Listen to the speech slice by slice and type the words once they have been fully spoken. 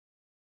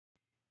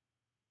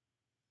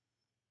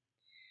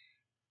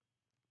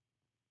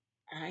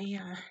I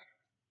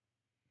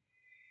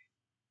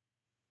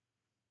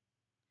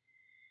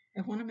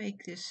I want to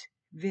make this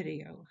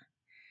video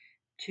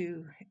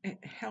to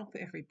help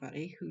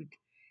everybody who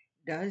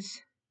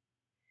does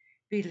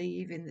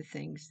believe in the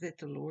things that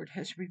the Lord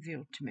has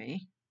revealed to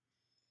me.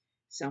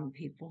 Some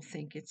people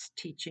think it's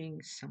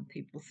teaching, some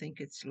people think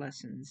it's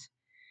lessons,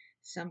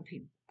 some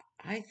people,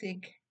 I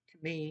think, to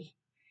me,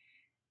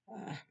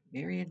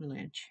 Marion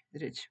Lynch,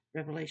 that it's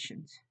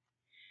revelations.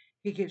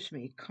 He gives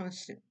me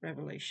constant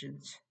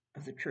revelations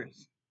of the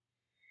truth.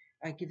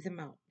 I give them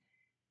out.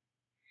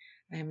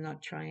 I am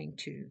not trying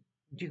to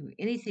do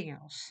anything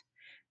else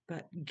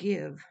but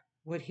give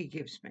what he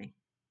gives me.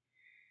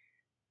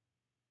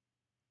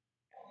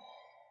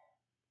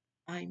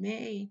 I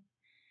may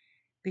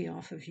be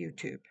off of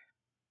YouTube.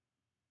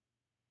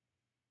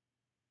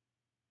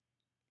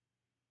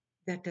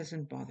 That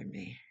doesn't bother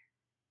me.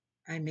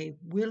 I may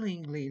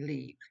willingly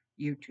leave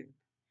YouTube,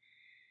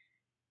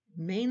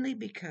 mainly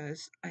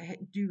because I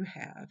do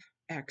have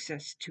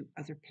access to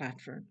other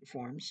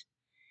platforms.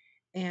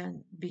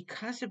 And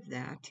because of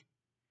that,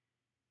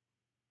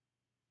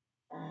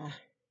 uh,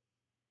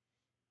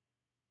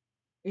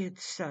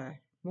 it's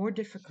more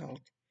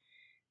difficult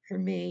for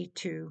me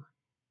to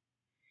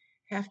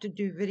have to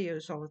do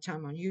videos all the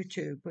time on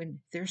YouTube when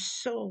there's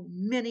so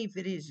many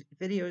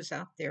videos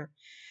out there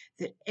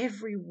that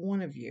every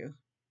one of you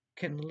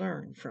can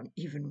learn from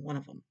even one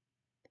of them.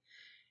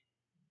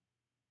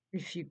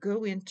 If you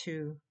go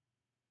into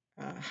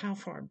how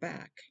far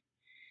back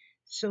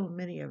so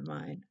many of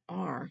mine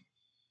are,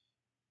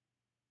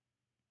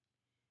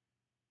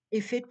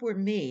 if it were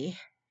me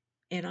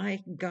and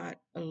I got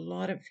a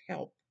lot of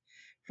help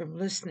from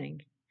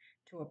listening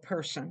to a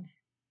person,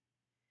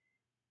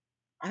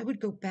 I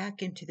would go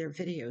back into their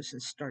videos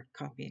and start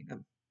copying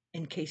them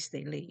in case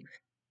they leave.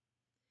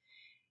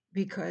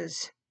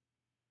 Because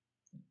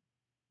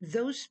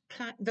those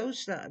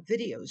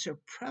videos are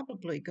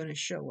probably going to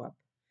show up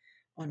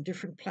on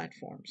different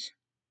platforms.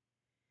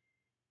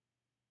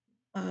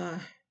 Uh,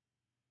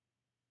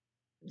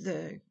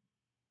 the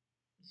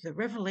the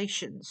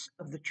revelations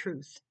of the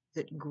truth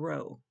that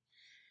grow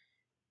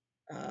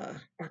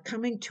are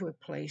coming to a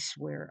place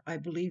where I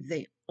believe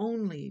they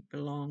only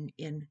belong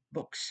in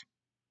books.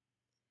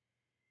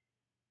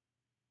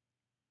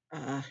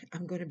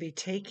 I'm going to be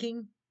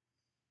taking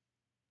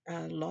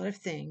a lot of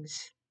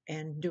things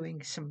and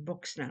doing some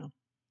books now.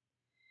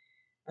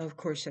 Of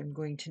course, I'm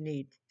going to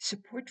need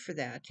support for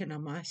that, and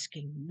I'm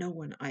asking no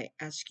one. I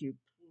ask you,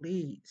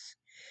 please,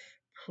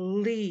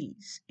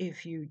 please,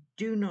 if you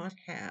do not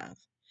have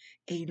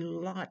a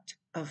lot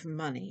of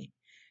money,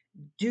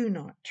 do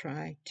not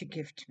try to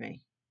gift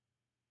me.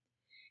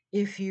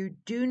 If you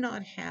do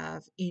not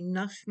have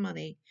enough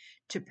money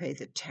to pay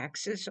the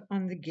taxes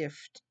on the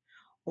gift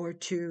or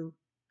to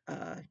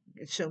uh,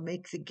 so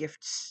make the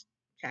gifts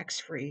tax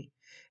free,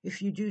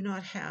 if you do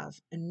not have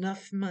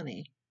enough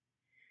money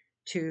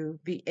to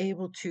be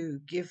able to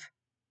give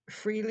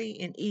freely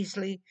and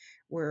easily,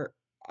 where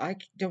I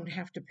don't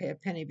have to pay a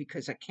penny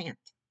because I can't.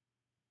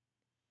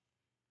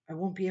 I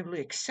won't be able to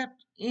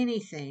accept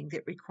anything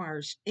that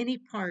requires any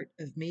part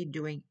of me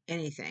doing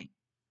anything,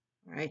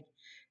 right?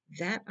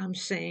 That I'm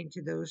saying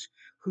to those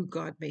who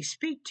God may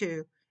speak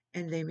to,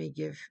 and they may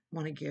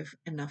want to give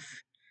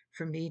enough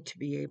for me to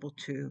be able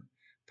to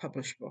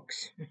publish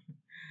books.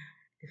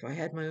 If I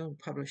had my own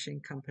publishing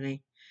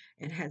company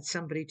and had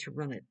somebody to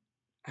run it,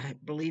 I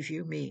believe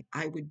you me,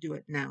 I would do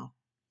it now.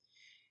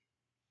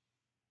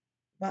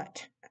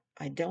 But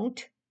I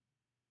don't.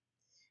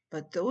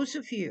 But those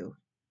of you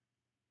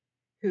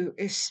who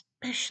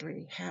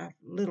especially have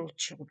little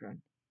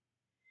children,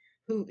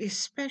 who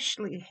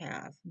especially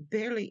have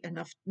barely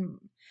enough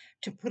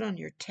to put on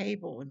your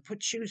table and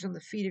put shoes on the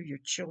feet of your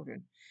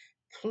children,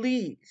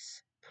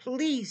 please,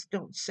 please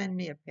don't send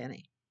me a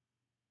penny.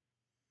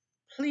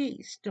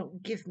 Please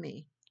don't give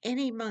me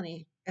any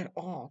money at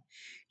all.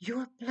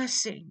 Your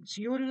blessings,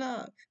 your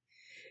love,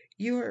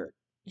 your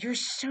your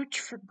search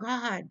for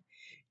God,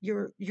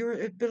 your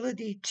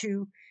ability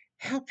to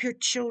help your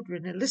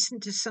children and listen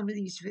to some of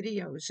these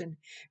videos and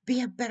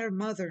be a better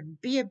mother and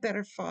be a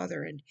better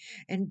father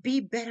and be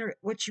better at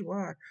what you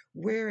are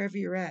wherever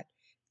you're at.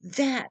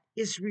 That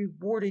is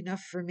reward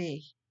enough for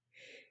me.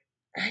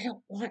 I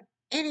don't want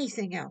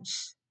anything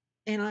else.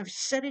 And I've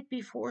said it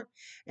before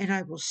and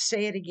I will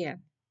say it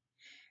again.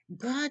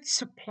 God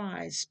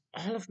supplies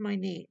all of my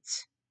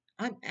needs.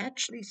 I'm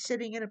actually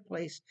sitting in a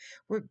place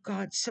where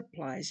God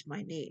supplies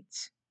my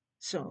needs.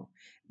 So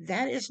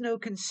that is no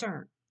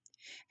concern.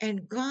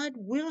 And God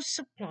will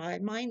supply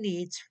my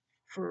needs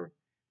for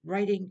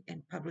writing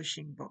and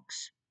publishing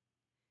books.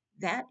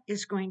 That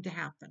is going to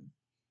happen.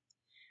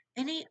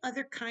 Any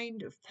other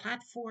kind of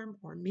platform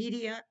or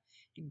media,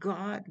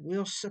 God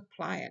will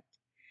supply it.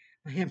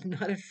 I am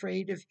not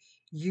afraid of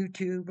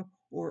YouTube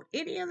or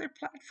any other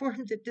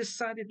platform that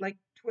decided, like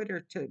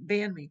Twitter, to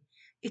ban me.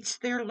 It's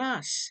their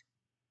loss.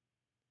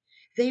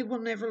 They will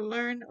never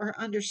learn or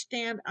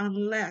understand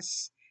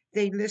unless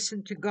they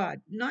listen to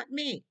God, not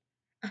me.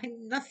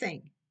 I'm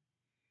nothing.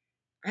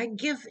 I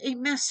give a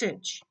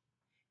message.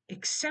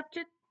 Accept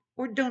it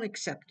or don't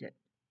accept it.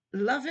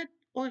 Love it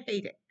or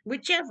hate it,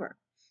 whichever.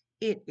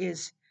 It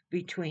is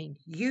between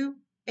you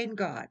and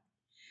God.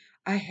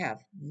 I have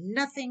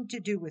nothing to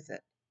do with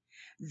it.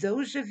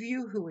 Those of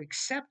you who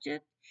accept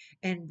it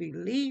and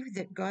believe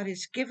that God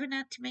has given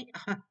it to me,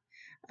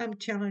 I'm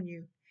telling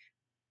you,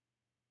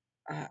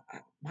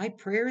 my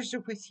prayers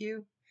are with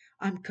you.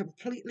 I'm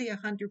completely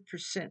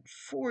 100%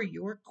 for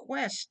your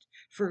quest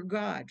for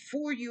God,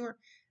 for your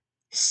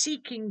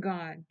seeking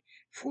God,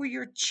 for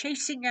your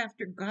chasing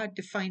after God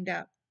to find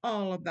out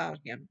all about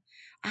Him.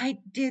 I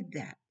did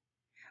that.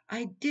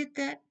 I did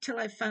that till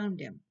I found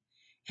Him.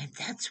 And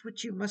that's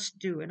what you must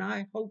do. And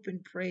I hope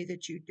and pray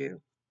that you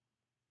do.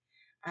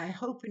 I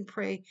hope and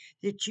pray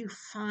that you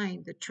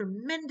find the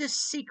tremendous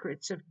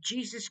secrets of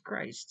Jesus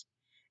Christ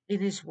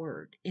in His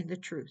Word, in the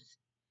truth.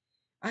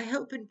 I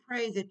hope and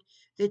pray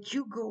that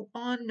you go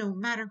on no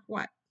matter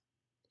what.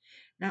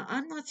 Now,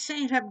 I'm not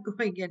saying I'm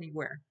going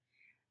anywhere.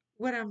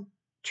 What I'm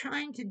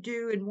trying to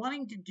do and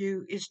wanting to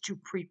do is to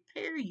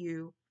prepare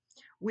you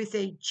with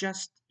a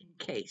just in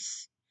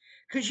case.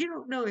 Because you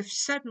don't know if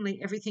suddenly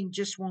everything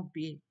just won't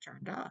be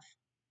turned off.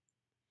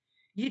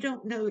 You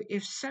don't know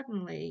if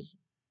suddenly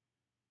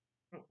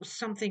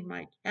something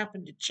might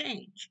happen to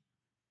change.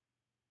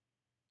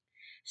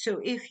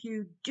 So if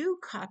you do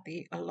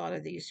copy a lot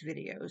of these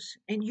videos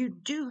and you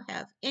do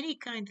have any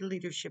kind of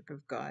leadership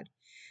of God,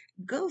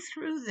 go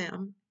through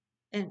them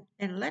and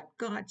let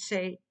God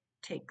say,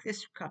 take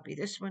this, copy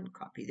this one,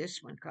 copy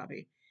this one,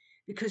 copy,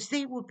 because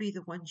they will be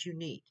the ones you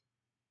need.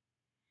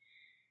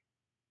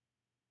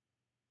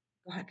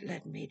 God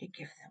led me to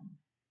give them,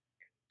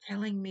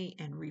 telling me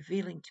and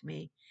revealing to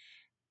me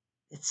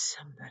that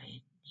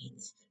somebody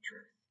needs the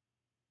truth.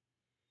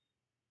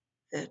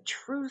 The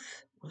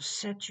truth will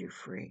set you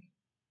free.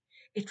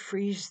 It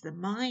frees the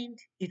mind,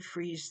 it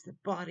frees the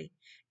body,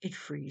 it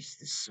frees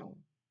the soul.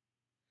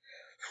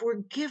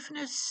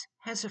 Forgiveness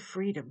has a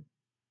freedom.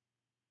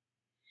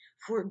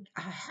 For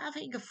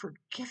having a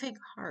forgiving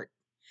heart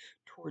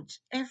towards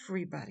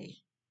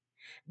everybody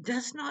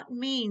does not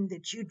mean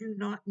that you do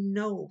not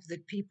know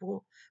that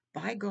people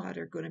by God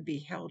are going to be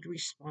held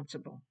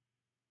responsible.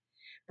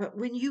 But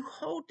when you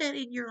hold that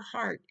in your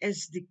heart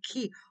as the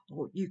key,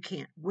 oh, you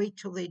can't wait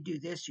till they do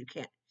this, you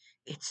can't.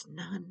 It's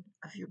none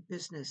of your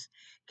business.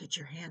 Get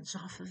your hands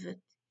off of it.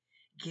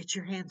 Get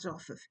your hands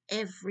off of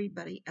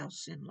everybody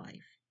else in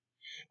life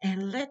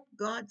and let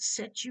God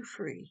set you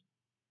free.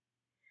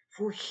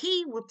 For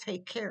He will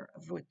take care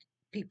of what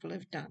people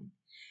have done.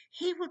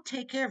 He will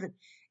take care of it.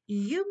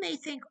 You may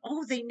think,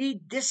 oh, they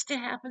need this to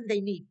happen, they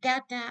need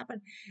that to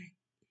happen.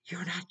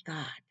 You're not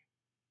God.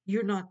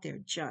 You're not their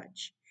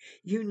judge.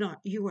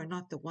 You are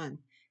not the one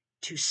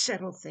to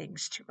settle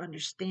things, to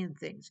understand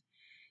things.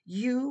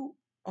 You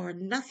are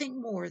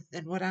nothing more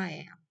than what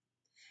I am,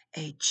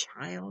 a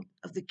child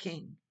of the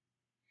King.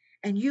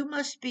 And you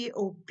must be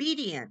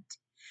obedient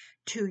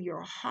to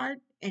your heart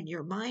and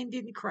your mind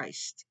in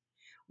Christ,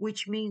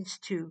 which means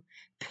to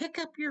pick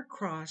up your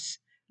cross,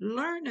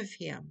 learn of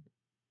Him,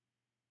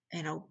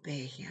 and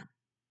obey Him.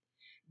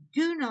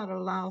 Do not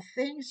allow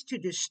things to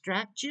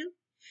distract you.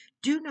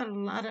 Do not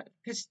allow it,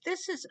 because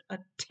this is a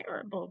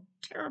terrible,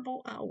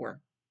 terrible hour.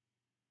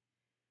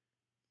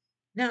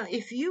 Now,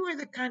 if you are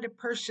the kind of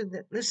person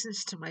that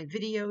listens to my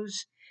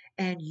videos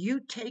and you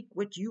take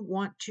what you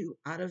want to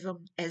out of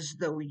them as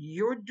though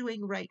you're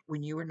doing right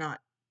when you are not,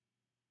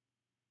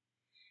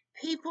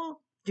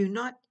 people do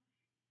not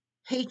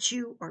hate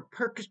you or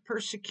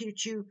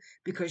persecute you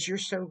because you're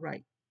so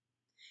right.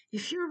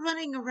 If you're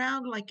running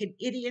around like an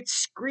idiot,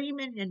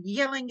 screaming and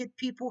yelling at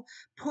people,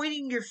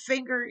 pointing your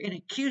finger and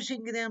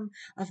accusing them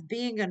of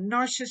being a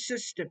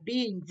narcissist, of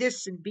being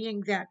this and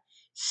being that,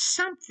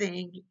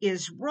 something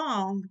is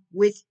wrong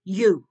with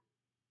you.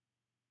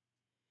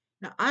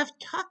 Now, I've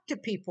talked to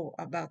people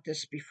about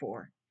this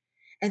before,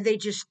 and they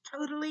just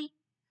totally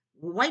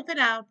wipe it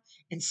out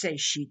and say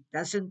she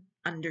doesn't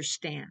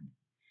understand.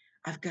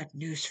 I've got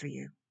news for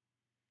you.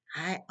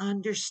 I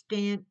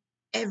understand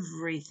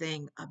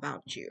everything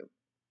about you.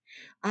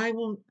 I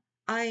will,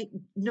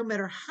 no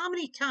matter how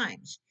many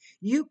times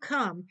you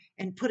come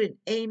and put an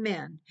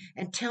amen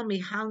and tell me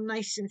how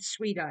nice and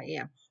sweet I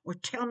am, or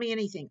tell me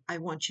anything, I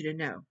want you to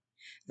know.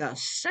 The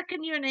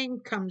second your name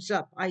comes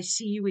up, I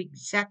see you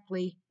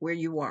exactly where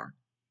you are.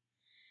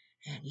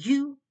 And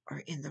you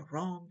are in the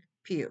wrong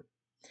pew.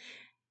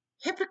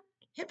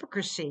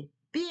 Hypocrisy,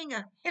 being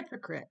a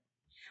hypocrite,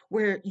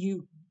 where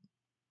you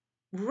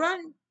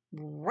run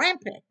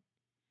rampant,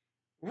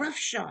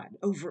 roughshod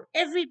over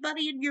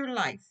everybody in your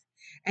life,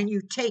 and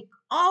you take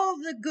all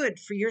the good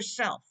for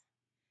yourself.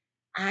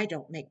 I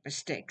don't make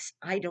mistakes.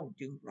 I don't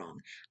do wrong.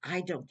 I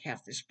don't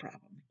have this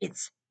problem.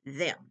 It's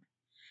them.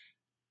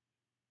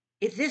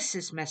 If this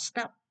is messed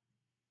up,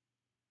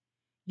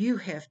 you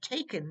have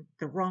taken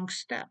the wrong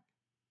step.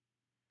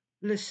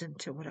 Listen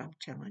to what I'm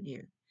telling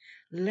you.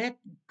 Let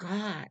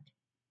God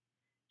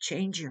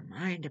change your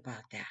mind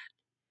about that.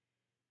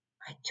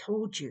 I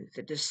told you,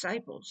 the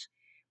disciples,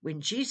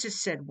 when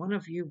Jesus said, one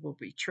of you will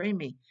betray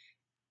me,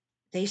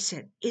 they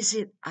said, is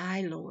it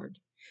I, Lord?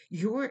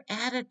 Your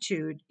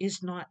attitude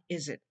is not,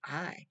 is it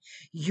I?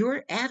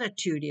 Your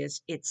attitude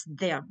is, it's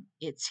them,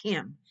 it's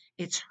him,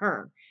 it's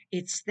her,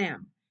 it's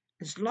them.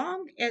 As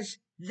long as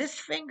this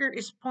finger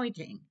is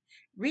pointing,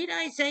 read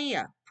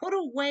Isaiah, put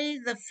away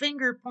the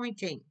finger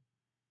pointing.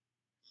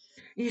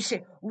 You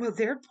say, well,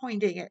 they're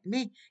pointing at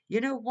me. You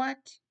know what?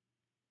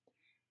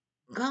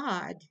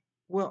 God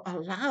will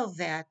allow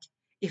that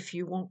if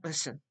you won't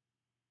listen.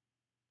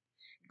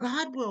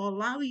 God will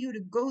allow you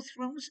to go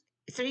through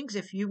things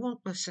if you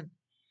won't listen.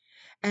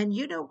 And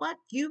you know what?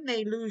 You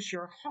may lose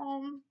your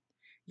home,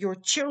 your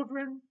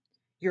children,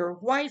 your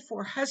wife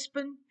or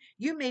husband.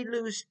 You may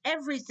lose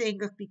everything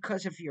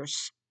because of your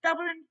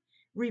stubborn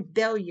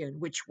rebellion,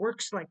 which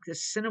works like the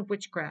sin of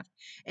witchcraft,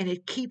 and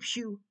it keeps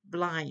you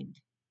blind.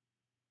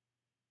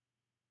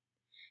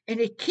 And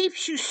it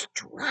keeps you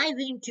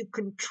striving to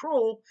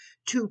control,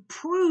 to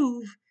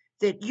prove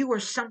that you are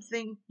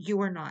something you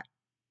are not.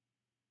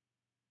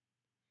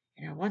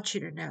 And I want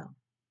you to know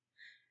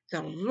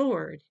the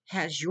Lord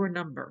has your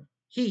number.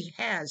 He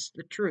has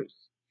the truth.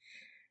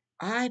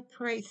 I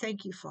pray,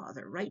 thank you,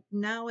 Father, right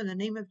now in the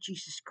name of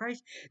Jesus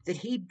Christ, that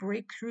he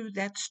break through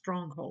that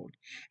stronghold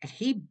and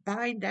he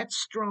bind that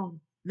strong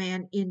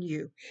man in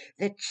you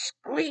that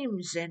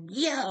screams and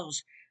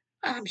yells,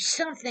 I'm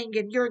something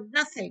and you're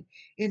nothing.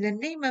 In the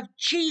name of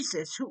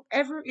Jesus,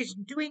 whoever is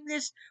doing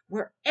this,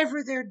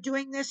 wherever they're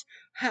doing this,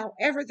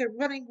 however they're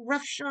running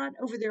roughshod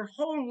over their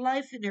whole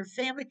life and their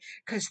family,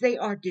 because they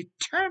are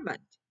determined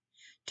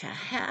to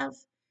have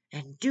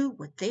and do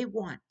what they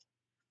want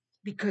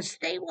because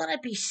they want to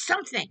be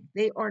something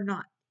they are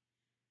not.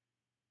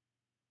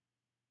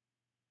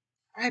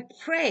 I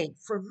pray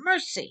for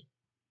mercy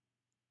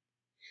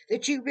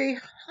that you be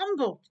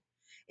humbled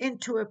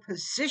into a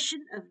position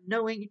of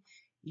knowing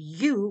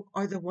you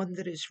are the one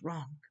that is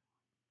wrong.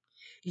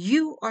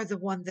 You are the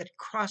one that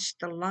crossed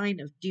the line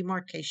of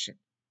demarcation.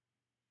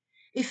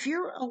 If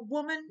you're a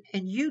woman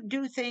and you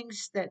do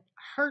things that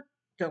hurt,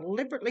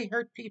 deliberately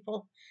hurt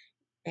people,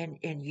 and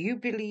you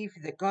believe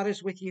that God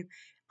is with you,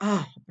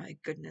 oh my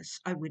goodness,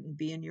 I wouldn't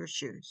be in your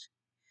shoes.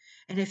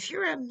 And if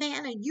you're a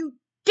man and you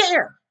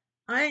dare,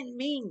 I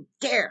mean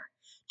dare,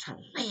 to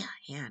lay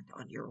a hand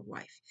on your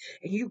wife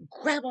and you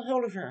grab a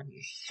hold of her and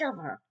you shove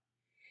her,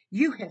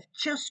 you have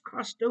just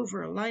crossed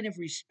over a line of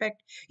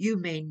respect you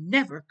may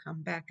never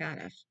come back out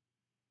of.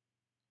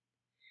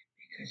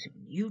 Because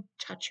when you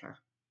touch her,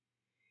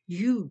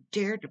 you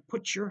dare to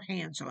put your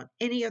hands on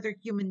any other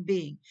human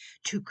being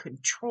to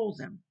control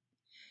them,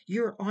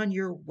 you're on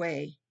your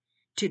way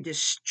to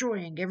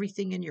destroying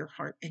everything in your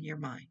heart and your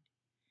mind.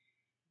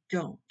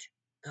 Don't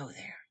go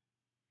there.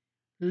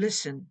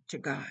 Listen to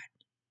God.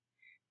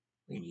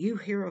 When you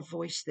hear a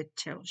voice that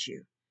tells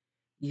you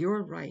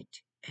you're right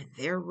and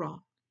they're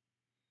wrong,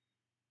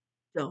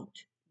 don't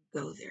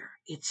go there.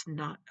 It's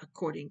not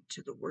according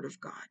to the Word of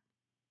God.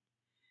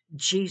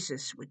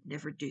 Jesus would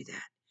never do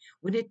that.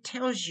 When it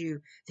tells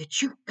you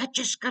that you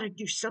just got to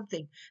do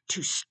something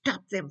to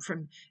stop them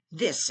from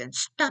this and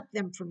stop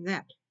them from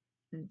that,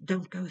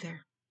 don't go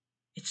there.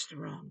 It's the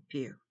wrong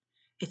view.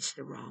 It's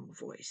the wrong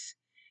voice.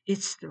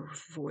 It's the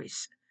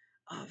voice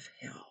of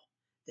hell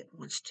that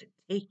wants to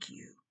take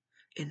you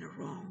in the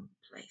wrong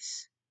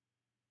place.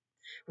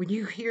 When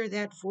you hear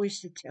that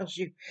voice that tells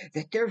you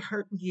that they're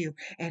hurting you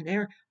and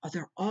they're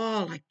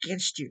all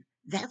against you,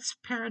 that's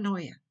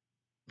paranoia.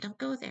 Don't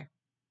go there.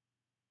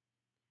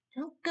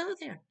 Don't go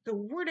there. The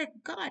Word of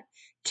God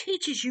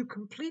teaches you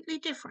completely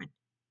different.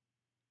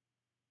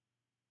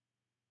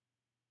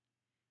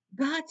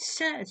 God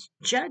says,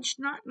 judge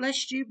not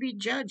lest you be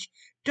judged.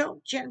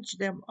 Don't judge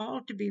them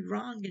all to be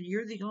wrong and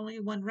you're the only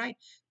one right.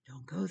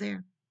 Don't go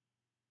there.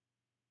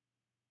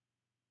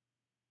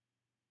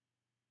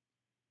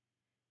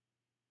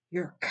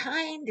 You're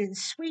kind and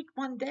sweet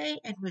one day,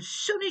 and as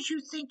soon as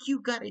you think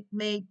you got it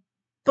made,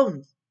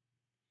 boom,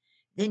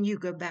 then you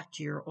go back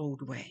to your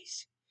old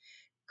ways.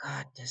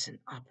 God doesn't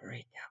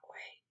operate that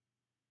way.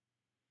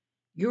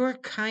 Your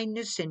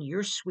kindness and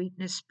your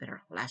sweetness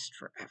better last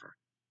forever.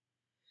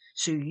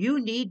 So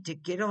you need to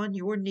get on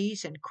your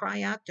knees and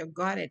cry out to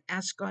God and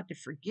ask God to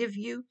forgive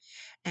you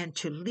and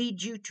to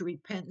lead you to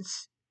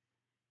repentance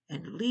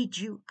and lead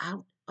you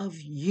out of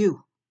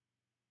you.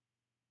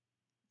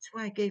 That's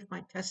why I gave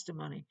my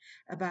testimony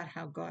about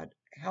how God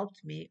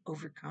helped me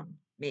overcome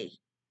me.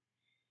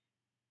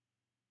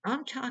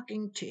 I'm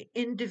talking to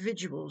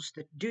individuals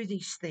that do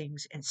these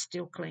things and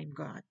still claim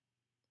God.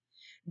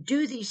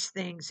 Do these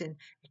things and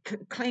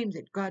claim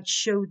that God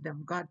showed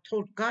them.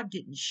 God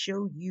didn't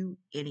show you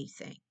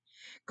anything.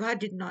 God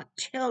did not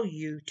tell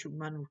you to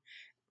run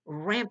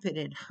rampant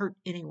and hurt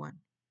anyone.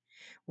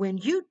 When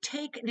you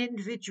take an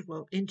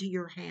individual into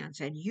your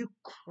hands and you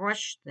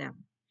crush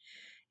them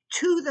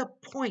to the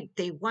point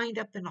they wind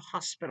up in a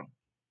hospital,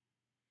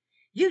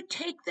 you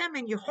take them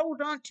and you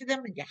hold on to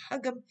them and you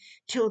hug them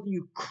till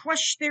you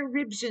crush their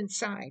ribs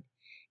inside,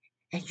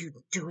 and you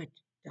do it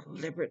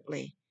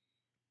deliberately.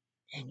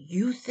 And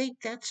you think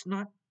that's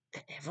not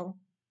the devil?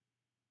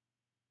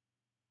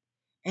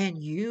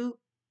 And you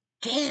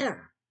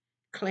dare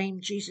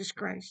claim Jesus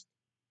Christ?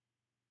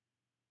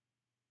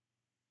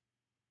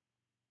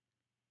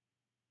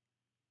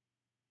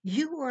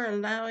 You are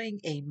allowing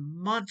a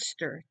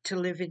monster to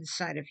live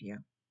inside of you.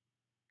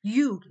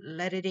 You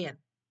let it in,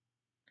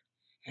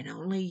 and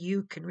only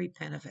you can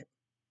repent of it.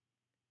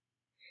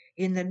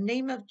 In the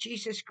name of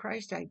Jesus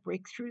Christ, I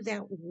break through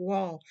that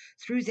wall,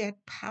 through that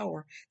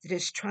power that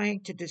is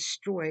trying to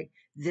destroy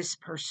this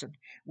person,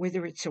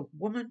 whether it's a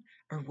woman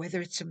or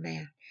whether it's a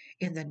man.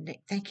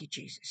 Thank you,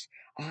 Jesus.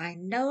 I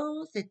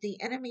know that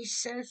the enemy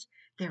says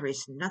there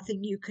is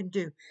nothing you can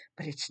do,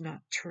 but it's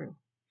not true.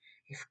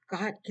 If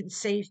God can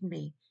save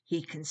me,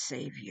 he can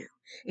save you.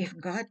 If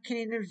God can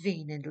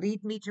intervene and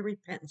lead me to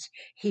repentance,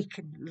 he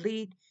can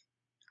lead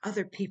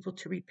other people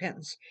to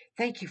repentance.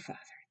 Thank you, Father.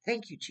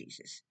 Thank you,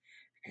 Jesus.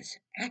 Because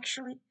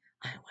actually,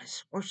 I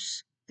was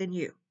worse than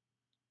you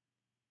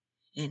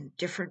in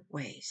different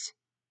ways.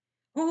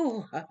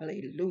 Oh,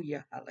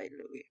 hallelujah,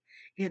 hallelujah.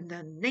 In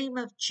the name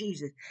of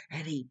Jesus.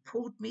 And he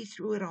pulled me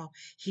through it all.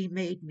 He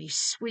made me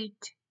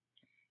sweet.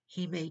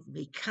 He made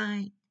me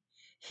kind.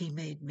 He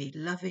made me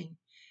loving.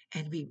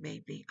 And he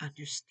made me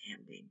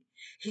understanding.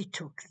 He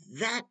took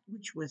that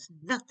which was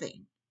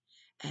nothing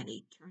and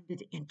he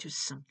turned it into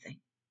something.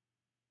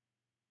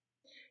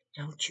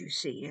 Don't you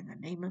see, in the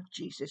name of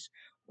Jesus,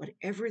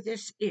 whatever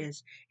this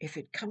is, if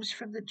it comes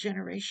from the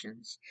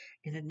generations,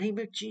 in the name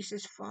of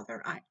Jesus,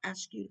 Father, I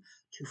ask you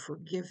to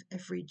forgive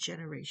every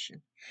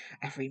generation,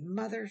 every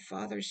mother,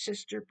 father,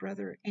 sister,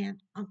 brother,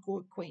 aunt, uncle,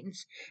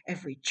 acquaintance,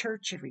 every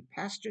church, every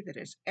pastor that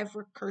has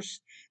ever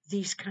cursed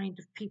these kind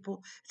of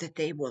people, that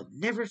they will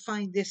never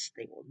find this,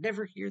 they will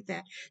never hear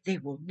that, they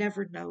will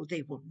never know,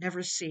 they will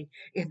never see.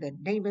 In the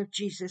name of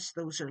Jesus,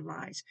 those are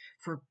lies.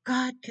 For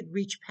God can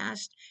reach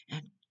past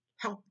and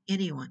help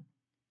anyone.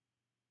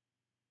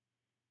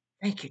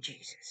 Thank you,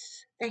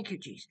 Jesus. Thank you,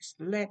 Jesus.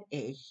 Let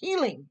a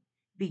healing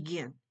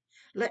begin.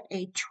 Let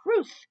a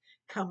truth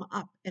come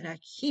up and a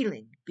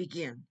healing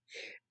begin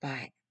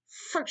by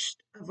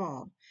first of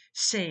all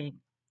saying,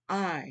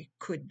 I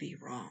could be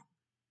wrong.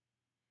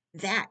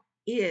 That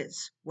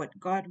is what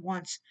God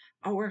wants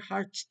our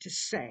hearts to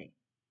say.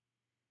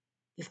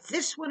 If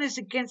this one is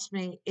against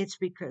me, it's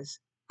because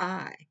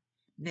I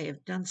may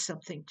have done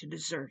something to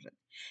deserve it.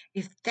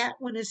 If that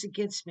one is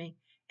against me,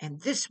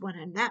 and this one,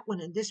 and that one,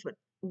 and this one,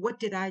 what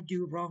did I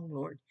do wrong,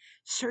 Lord?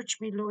 Search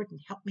me, Lord, and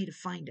help me to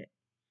find it.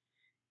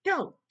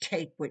 Don't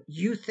take what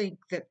you think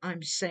that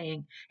I'm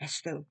saying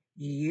as though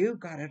you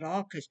got it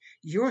all, because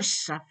you're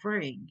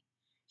suffering.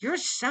 You're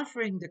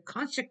suffering the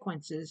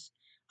consequences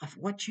of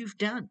what you've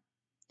done.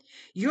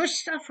 You're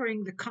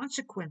suffering the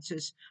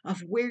consequences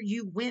of where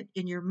you went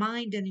in your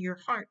mind and your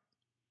heart.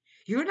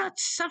 You're not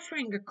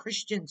suffering a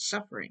Christian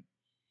suffering.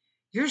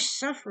 You're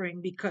suffering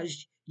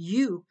because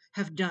you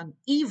have done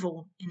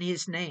evil in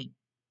his name.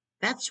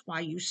 That's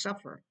why you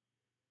suffer.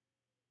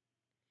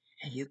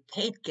 And you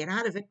can't get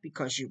out of it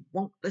because you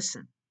won't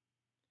listen.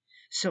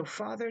 So,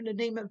 Father, in the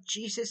name of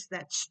Jesus,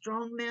 that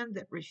strong man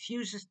that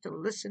refuses to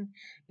listen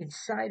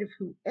inside of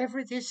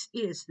whoever this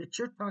is that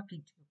you're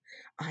talking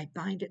to, I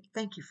bind it.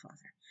 Thank you,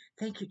 Father.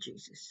 Thank you,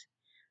 Jesus.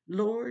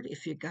 Lord,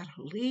 if you got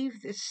to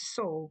leave this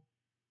soul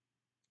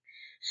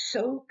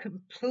so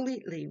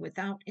completely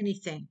without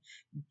anything,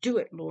 do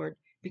it, Lord,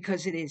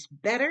 because it is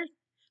better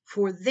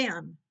for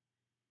them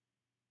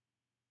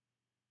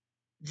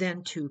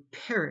than to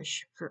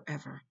perish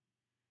forever.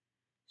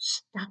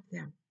 Stop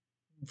them.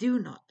 Do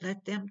not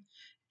let them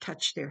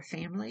touch their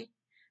family,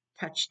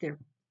 touch their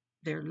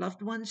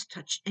loved ones,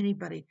 touch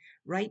anybody.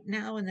 Right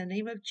now, in the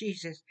name of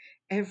Jesus,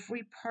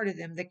 every part of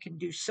them that can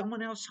do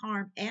someone else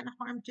harm and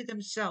harm to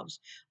themselves,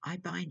 I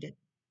bind it.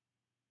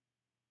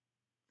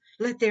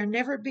 Let there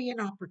never be an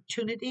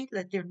opportunity,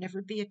 let there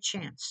never be a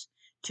chance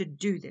to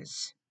do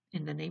this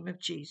in the name of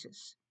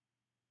Jesus.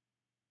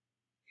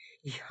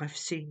 Yeah, I've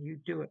seen you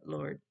do it,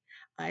 Lord.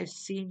 I've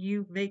seen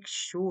you make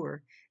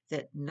sure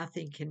that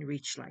nothing can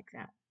reach like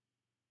that.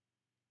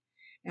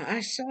 Now,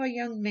 I saw a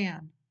young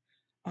man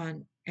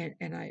on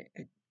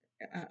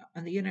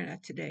the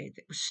internet today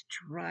that was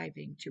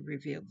striving to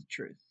reveal the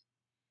truth.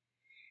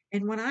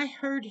 And when I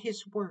heard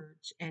his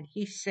words and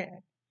he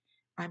said,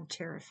 I'm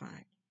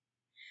terrified.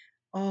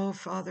 Oh,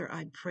 Father,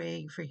 I'm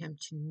praying for him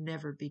to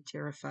never be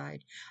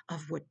terrified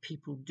of what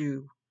people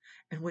do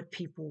and what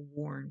people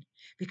warn,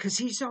 because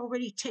he's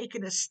already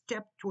taken a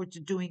step towards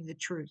doing the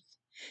truth.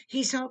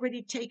 He's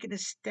already taken a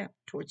step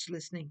towards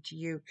listening to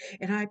you,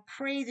 and I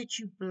pray that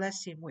you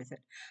bless him with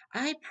it.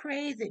 I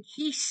pray that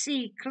he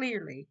see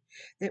clearly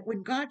that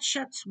when God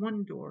shuts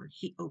one door,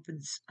 he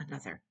opens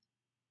another,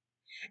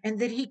 and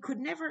that he could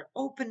never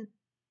open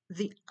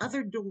the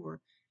other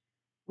door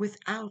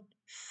without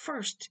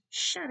first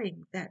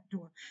shutting that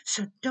door.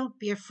 So don't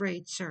be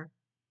afraid, sir.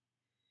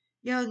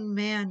 Young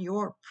man,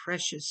 you're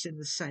precious in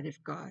the sight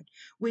of God.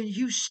 When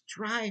you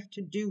strive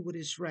to do what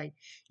is right,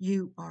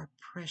 you are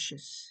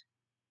precious.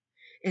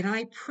 And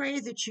I pray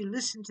that you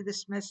listen to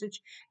this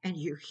message and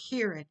you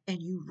hear it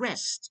and you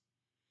rest.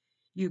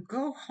 You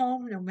go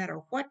home no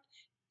matter what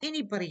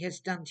anybody has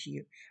done to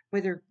you,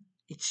 whether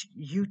it's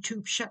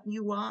YouTube shutting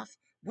you off,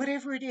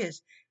 whatever it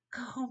is,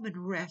 go home and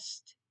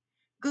rest.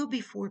 Go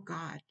before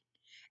God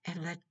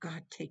and let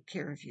God take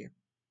care of you.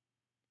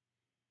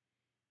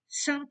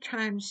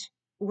 Sometimes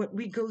what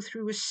we go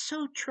through is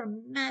so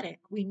traumatic,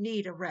 we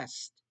need a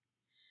rest.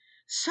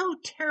 So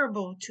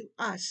terrible to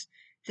us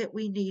that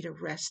we need a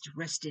rest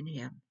in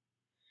Him.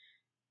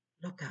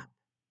 Look up.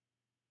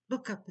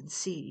 Look up and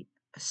see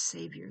a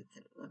Savior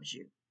that loves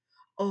you.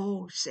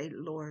 Oh, say,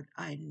 Lord,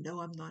 I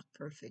know I'm not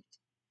perfect.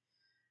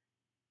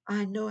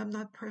 I know I'm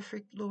not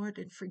perfect, Lord,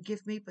 and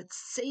forgive me, but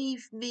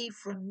save me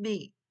from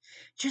me.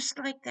 Just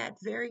like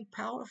that very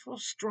powerful,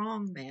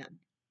 strong man.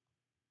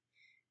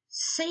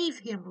 Save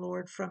him,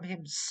 Lord, from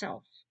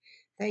himself.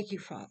 Thank you,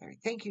 Father.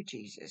 Thank you,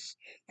 Jesus.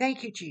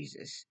 Thank you,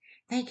 Jesus.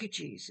 Thank you,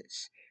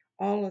 Jesus.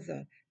 All of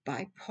the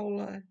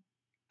bipolar,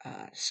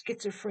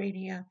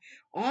 schizophrenia,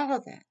 all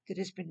of that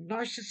has been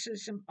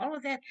narcissism, all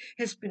of that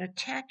has been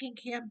attacking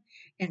him,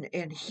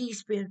 and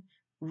he's been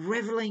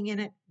reveling in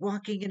it,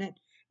 walking in it.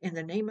 In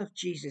the name of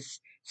Jesus,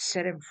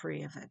 set him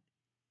free of it.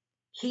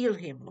 Heal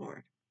him,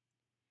 Lord.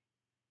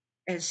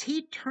 As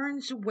he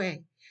turns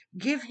away,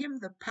 give him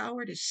the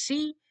power to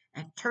see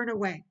and turn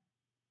away.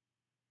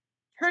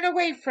 Turn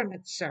away from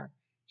it, sir.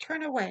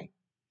 Turn away.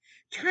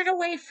 Turn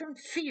away from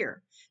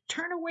fear.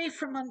 Turn away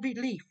from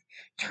unbelief.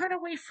 Turn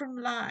away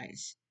from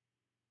lies.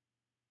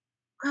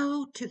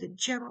 Go to the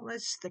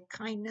gentleness, the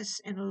kindness,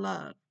 and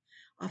love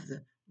of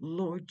the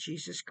Lord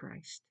Jesus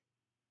Christ.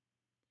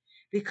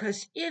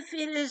 Because if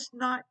it is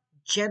not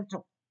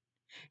gentle,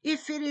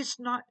 if it is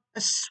not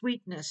a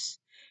sweetness,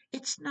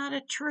 it's not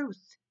a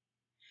truth.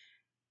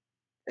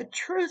 The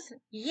truth,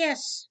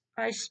 yes,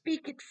 I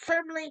speak it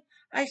firmly,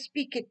 I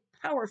speak it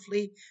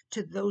powerfully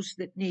to those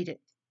that need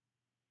it.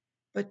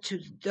 But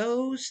to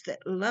those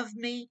that love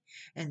me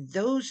and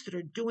those that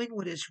are doing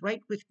what is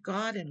right with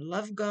God and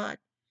love God,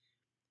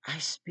 I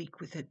speak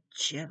with a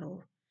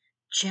gentle,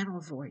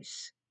 gentle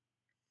voice.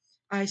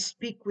 I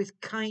speak with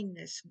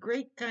kindness,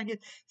 great kindness.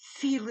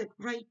 Feel it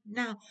right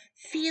now.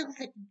 Feel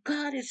that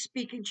God is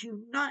speaking to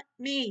you, not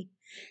me.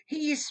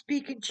 He is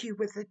speaking to you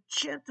with a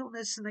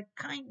gentleness and a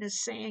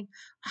kindness, saying,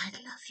 I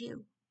love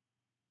you.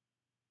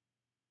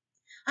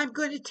 I'm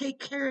going to take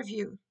care of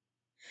you.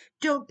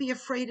 Don't be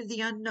afraid of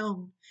the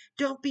unknown.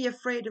 Don't be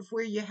afraid of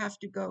where you have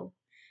to go.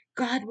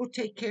 God will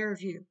take care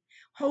of you.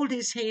 Hold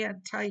his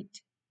hand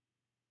tight.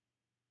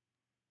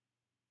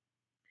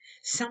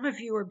 Some of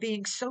you are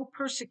being so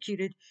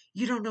persecuted,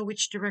 you don't know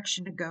which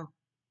direction to go.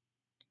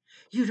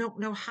 You don't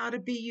know how to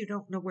be. You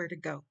don't know where to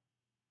go.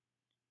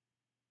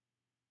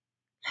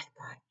 Let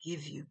God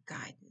give you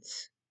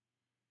guidance.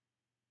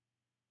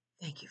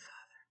 Thank you, Father.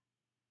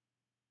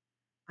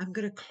 I'm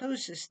going to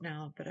close this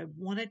now, but I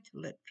wanted to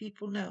let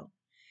people know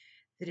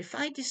that if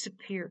I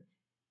disappear,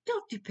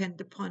 don't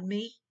depend upon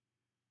me.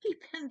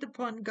 Depend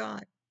upon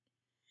God.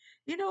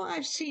 You know,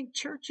 I've seen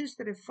churches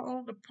that have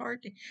fallen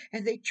apart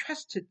and they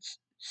trusted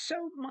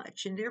so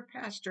much in their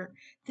pastor,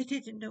 they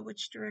didn't know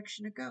which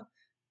direction to go.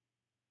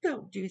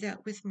 Don't do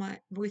that with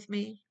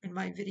me and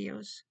my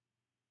videos.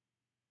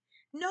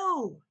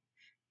 Know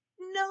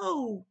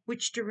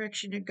which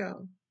direction to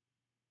go.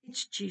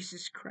 It's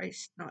Jesus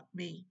Christ, not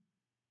me.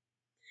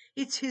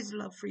 It's his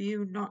love for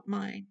you, not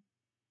mine.